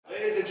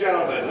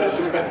gentlemen.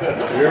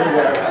 Here we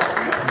go.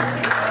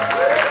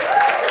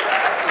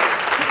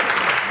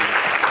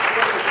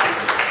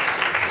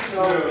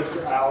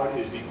 Mr. Allard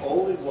is the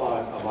only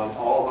one among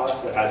all of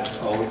us that has his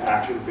own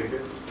action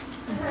figure.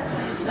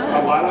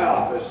 Come by my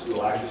office,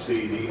 you'll actually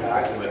see the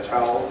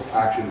Mattel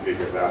action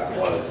figure that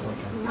was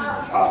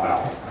Tom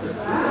Allard.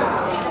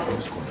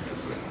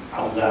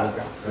 How's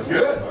that?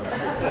 Good.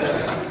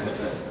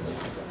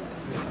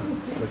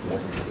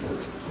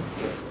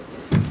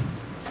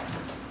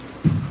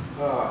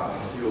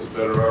 Feels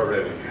better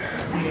already.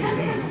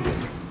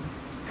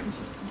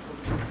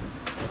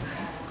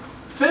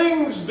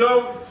 Things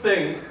don't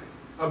think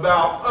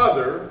about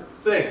other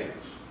things.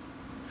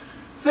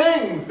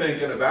 Thing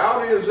thinking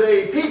about is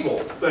a people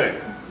thing.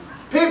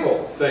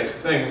 People think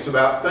things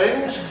about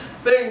things.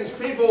 Things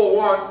people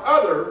want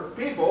other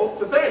people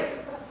to think.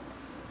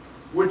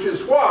 Which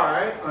is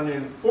why an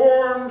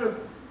informed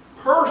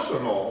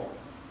personal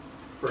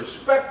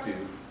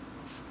perspective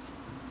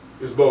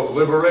is both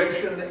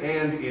liberation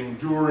and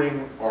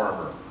enduring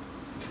armor.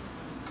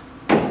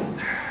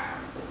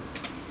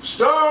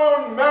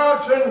 Stone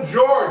Mountain,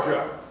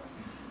 Georgia,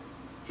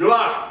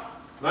 July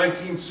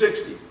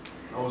 1960.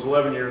 I was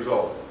 11 years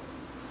old.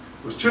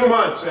 It was 2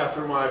 months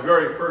after my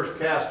very first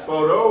cast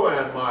photo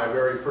and my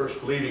very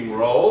first leading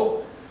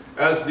role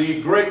as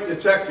the great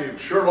detective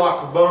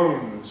Sherlock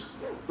Bones,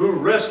 who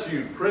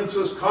rescued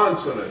Princess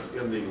Consonant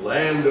in the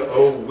Land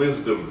o'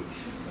 Wisdom.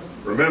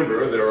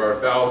 Remember, there are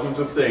thousands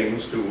of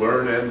things to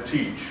learn and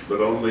teach,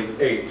 but only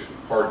 8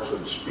 parts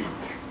of speech.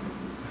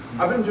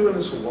 I've been doing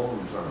this a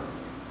long time.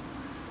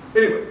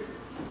 Anyway,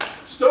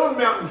 Stone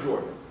Mountain,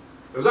 Georgia.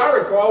 As I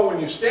recall, when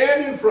you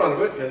stand in front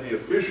of it in the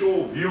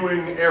official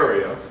viewing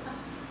area,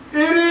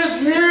 it is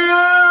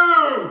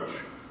huge!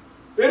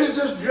 It is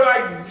this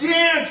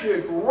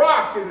gigantic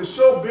rock. It is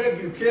so big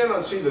you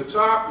cannot see the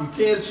top, you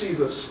can't see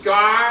the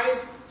sky.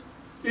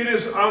 It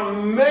is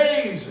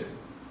amazing.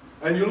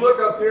 And you look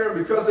up there, and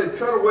because they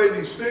cut away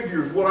these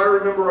figures, what I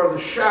remember are the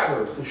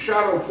shadows, the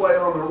shadow play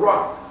on the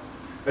rock.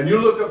 And you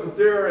look up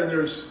there, and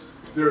there's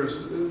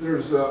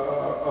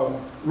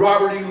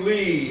Robert E.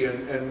 Lee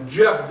and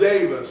Jeff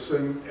Davis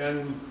and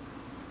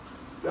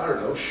I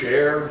don't know,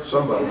 Cher,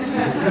 somebody.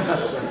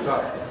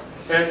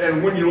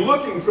 And when you're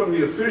looking from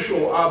the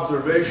official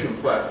observation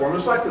platform,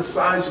 it's like the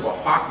size of a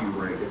hockey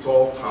rink. It's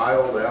all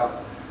tiled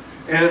out.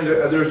 And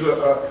there's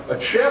a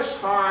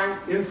chest-high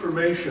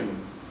information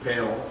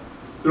panel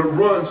that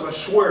runs, I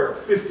swear,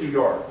 50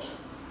 yards.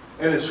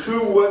 And it's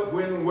who, what,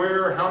 when,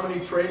 where, how many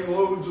train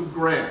loads of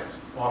granite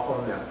off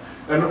on that.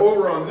 And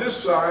over on this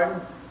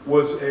side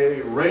was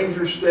a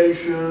ranger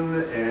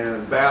station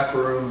and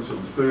bathrooms and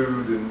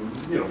food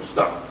and, you know,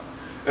 stuff.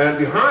 And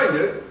behind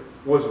it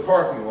was a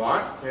parking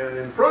lot, and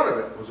in front of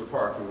it was a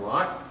parking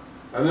lot.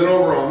 And then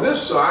over on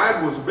this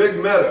side was a big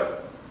meadow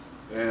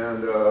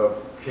and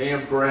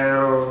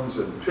campgrounds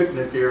and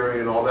picnic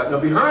area and all that. Now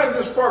behind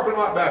this parking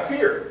lot back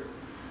here,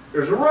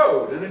 there's a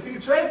road. And if you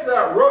take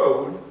that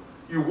road,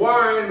 you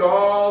wind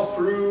all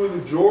through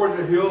the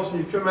Georgia hills and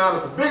you come out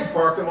at the big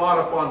parking lot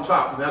up on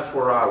top, and that's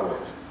where I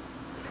was.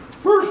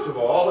 First of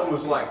all, it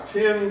was like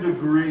 10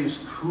 degrees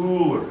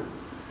cooler.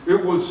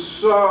 It was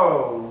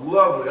so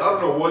lovely. I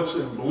don't know what's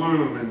in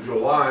bloom in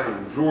July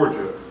in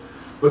Georgia,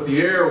 but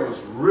the air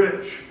was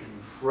rich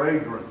in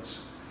fragrance,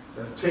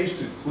 and it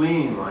tasted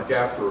clean like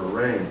after a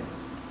rain.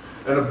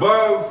 And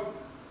above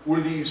were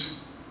these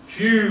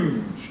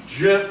huge,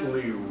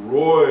 gently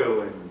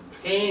roiling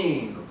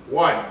pane of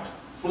white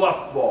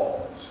fluff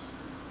balls,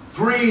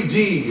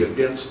 3D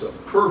against a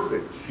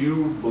perfect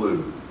hue of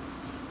blue.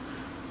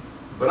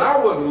 But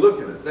I wasn't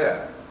looking at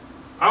that.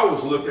 I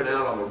was looking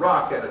out on the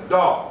rock at a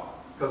dog,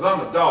 because I'm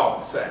a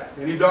dog sack.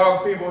 Any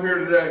dog people here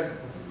today?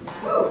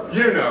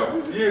 You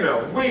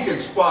know, we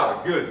can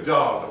spot a good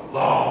dog a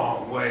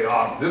long way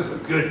off. This is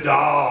a good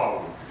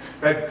dog.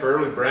 Had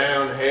curly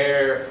brown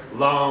hair,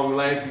 long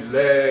lanky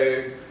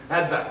legs,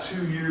 had about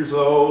 2 years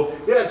old.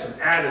 He had some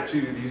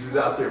attitude. He's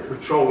out there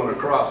patrolling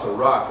across the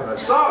rock. And I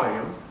saw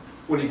him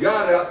when he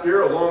got out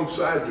there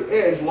alongside the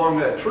edge, along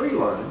that tree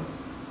line.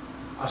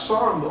 I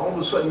saw him all of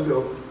a sudden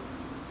go,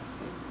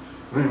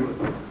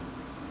 and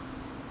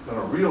I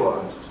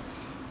realized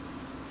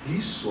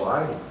he's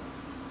sliding.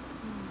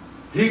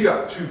 He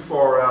got too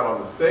far out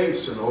on the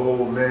face, and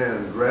old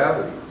man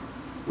gravity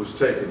was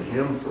taking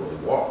him for a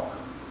walk.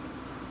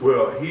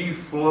 Well, he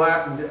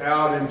flattened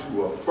out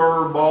into a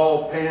fur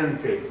ball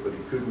pancake, but he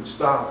couldn't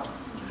stop.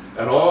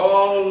 And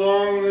all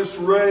along this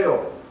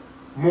rail,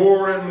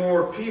 more and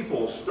more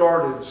people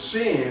started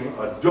seeing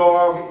a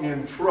dog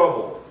in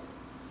trouble.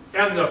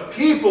 And the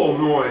people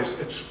noise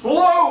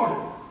exploded.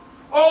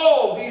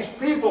 All these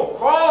people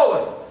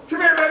calling,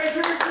 "Come here, baby,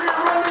 come here,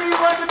 run to me,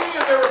 run to me."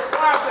 And they were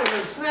clapping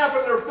and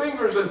snapping their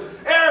fingers and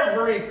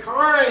every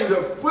kind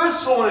of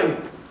whistling,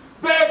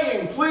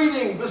 begging,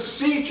 pleading,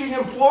 beseeching,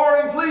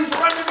 imploring, "Please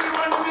run to me,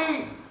 run to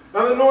me."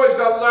 And the noise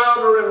got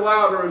louder and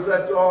louder as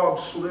that dog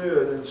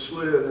slid and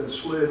slid and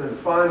slid. And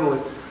finally,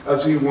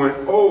 as he went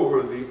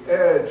over the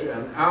edge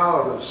and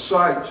out of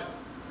sight,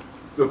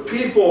 the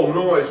people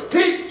noise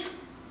peaked.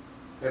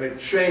 and it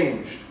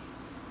changed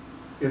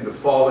into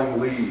falling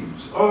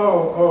leaves.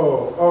 Oh,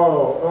 oh,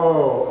 oh,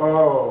 oh,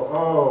 oh,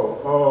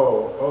 oh,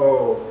 oh,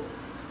 oh.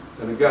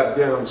 And it got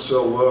down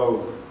so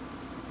low,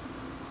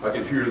 I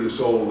could hear this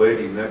old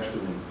lady next to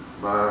me.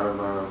 My,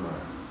 my, my.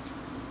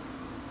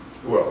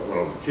 Well, when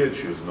I was a kid,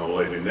 she was an old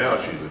lady. Now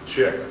she's a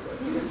chick.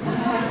 You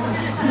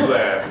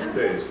laugh, the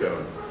day's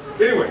coming.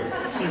 Anyway,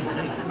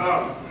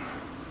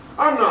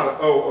 I'm not an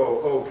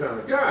oh kind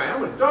of guy.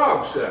 I'm a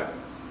dog sack.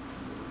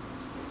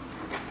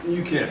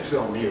 You can't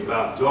tell me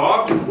about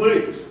dogs,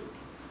 please.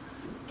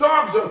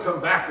 Dogs don't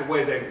come back the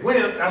way they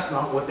went. That's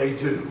not what they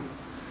do.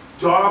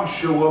 Dogs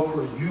show up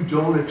where you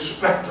don't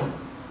expect them.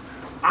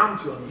 I'm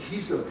telling you,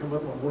 he's going to come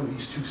up on one of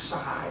these two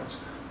sides.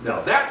 Now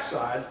that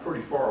side's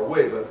pretty far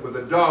away, but with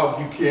a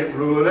dog you can't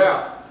rule it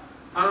out.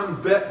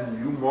 I'm betting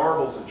you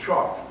marbles of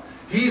chalk.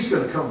 He's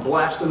going to come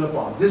blasting up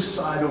on this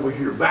side over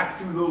here, back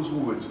through those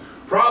woods,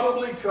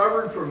 probably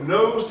covered from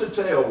nose to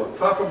tail with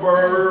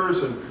cucumber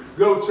and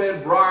goat's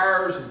head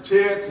briars and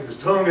ticks and his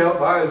tongue out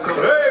by his head.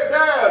 Hey,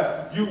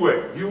 Dad! You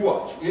wait, you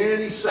watch.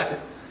 Any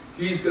second,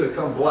 he's going to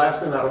come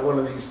blasting out of one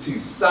of these two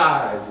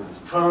sides with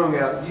his tongue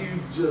out. You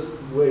just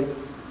wait.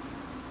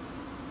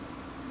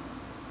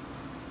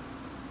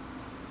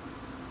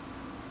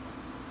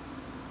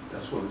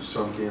 That's when it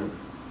sunk in.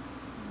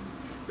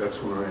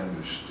 That's when I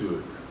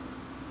understood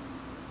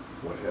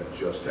what had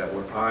just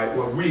happened.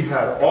 What we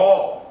had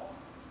all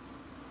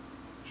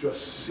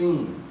just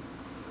seen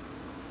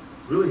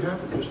really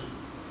happened. Just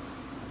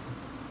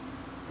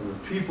and the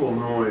people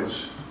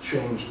noise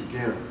changed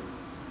again.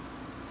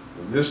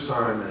 And this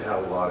time it had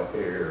a lot of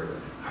air.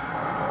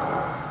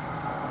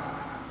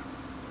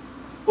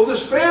 Well,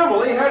 this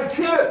family had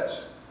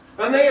kids,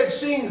 and they had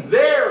seen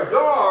their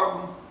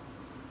dog.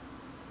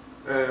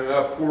 And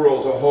up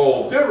whirls a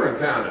whole different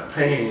kind of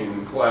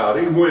pain cloud.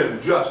 He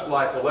went just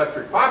like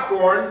electric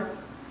popcorn.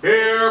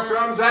 Here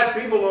comes that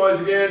people noise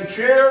again,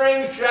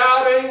 cheering,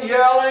 shouting,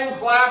 yelling,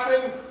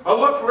 clapping. I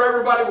looked where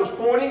everybody was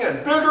pointing,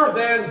 and bigger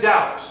than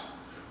Dallas,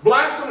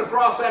 blasting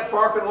across that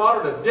parking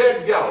lot at a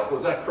dead gallop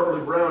was that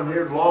curly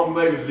brown-haired,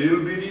 long-legged,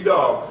 little bitty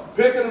dog,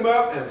 picking him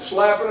up and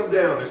slapping him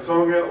down, his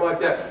tongue out like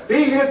that.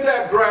 He hit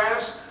that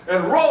grass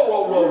and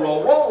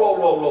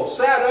roll,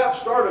 sat up,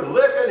 started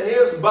licking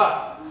his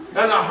butt.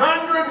 And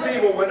 100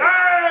 people went,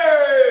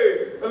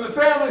 hey! And the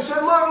family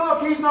said,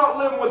 look, he's not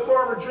living with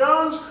Farmer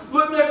Jones.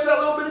 Look next to that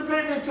little bitty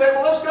picnic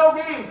table. Let's go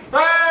get him.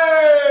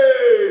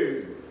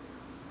 Hey!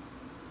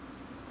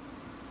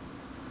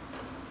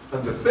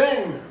 And the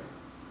thing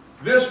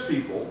this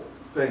people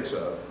thinks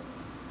of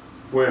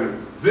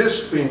when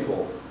this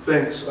people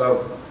thinks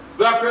of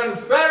the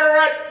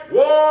Confederate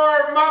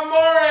War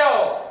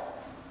Memorial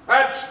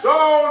at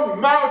Stone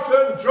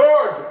Mountain,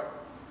 Georgia.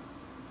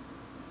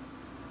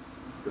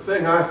 The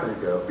thing I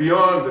think of,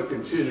 beyond the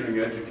continuing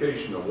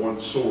education of one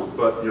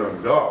sword-butt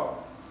young dog,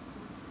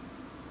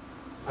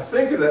 I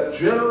think of that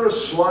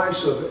generous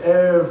slice of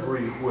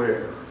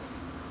everywhere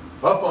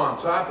up on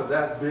top of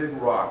that big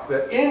rock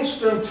that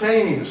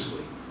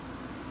instantaneously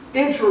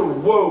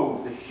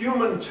interwove the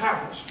human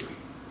tapestry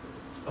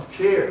of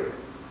care,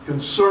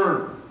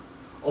 concern,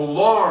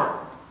 alarm,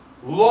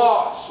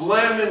 loss,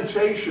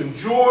 lamentation,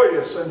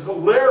 joyous and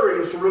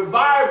hilarious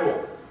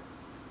revival,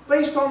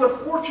 based on the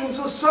fortunes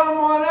of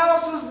someone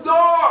else's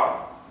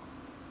dog.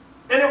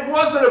 And it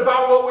wasn't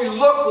about what we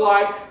look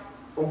like,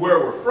 or where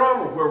we're from,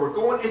 or where we're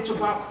going. It's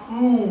about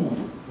who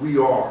we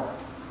are.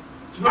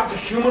 It's about the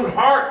human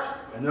heart.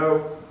 I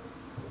know.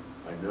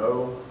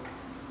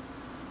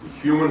 The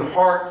human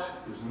heart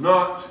is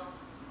not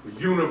the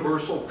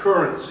universal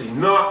currency,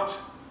 not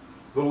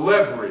the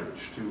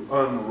leverage to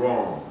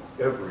unwrong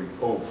every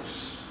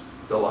oath's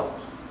delight.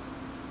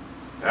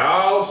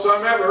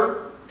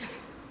 Howsomever,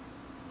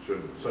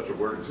 should such a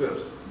word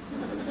exist,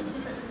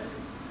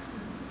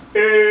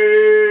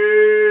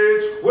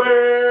 it's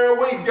where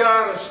we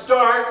gotta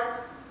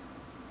start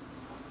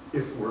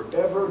if we're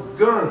ever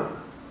gonna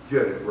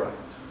get it right.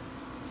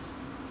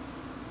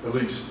 At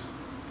least,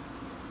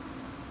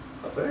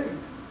 I think.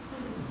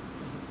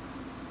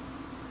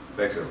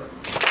 Thanks, everybody.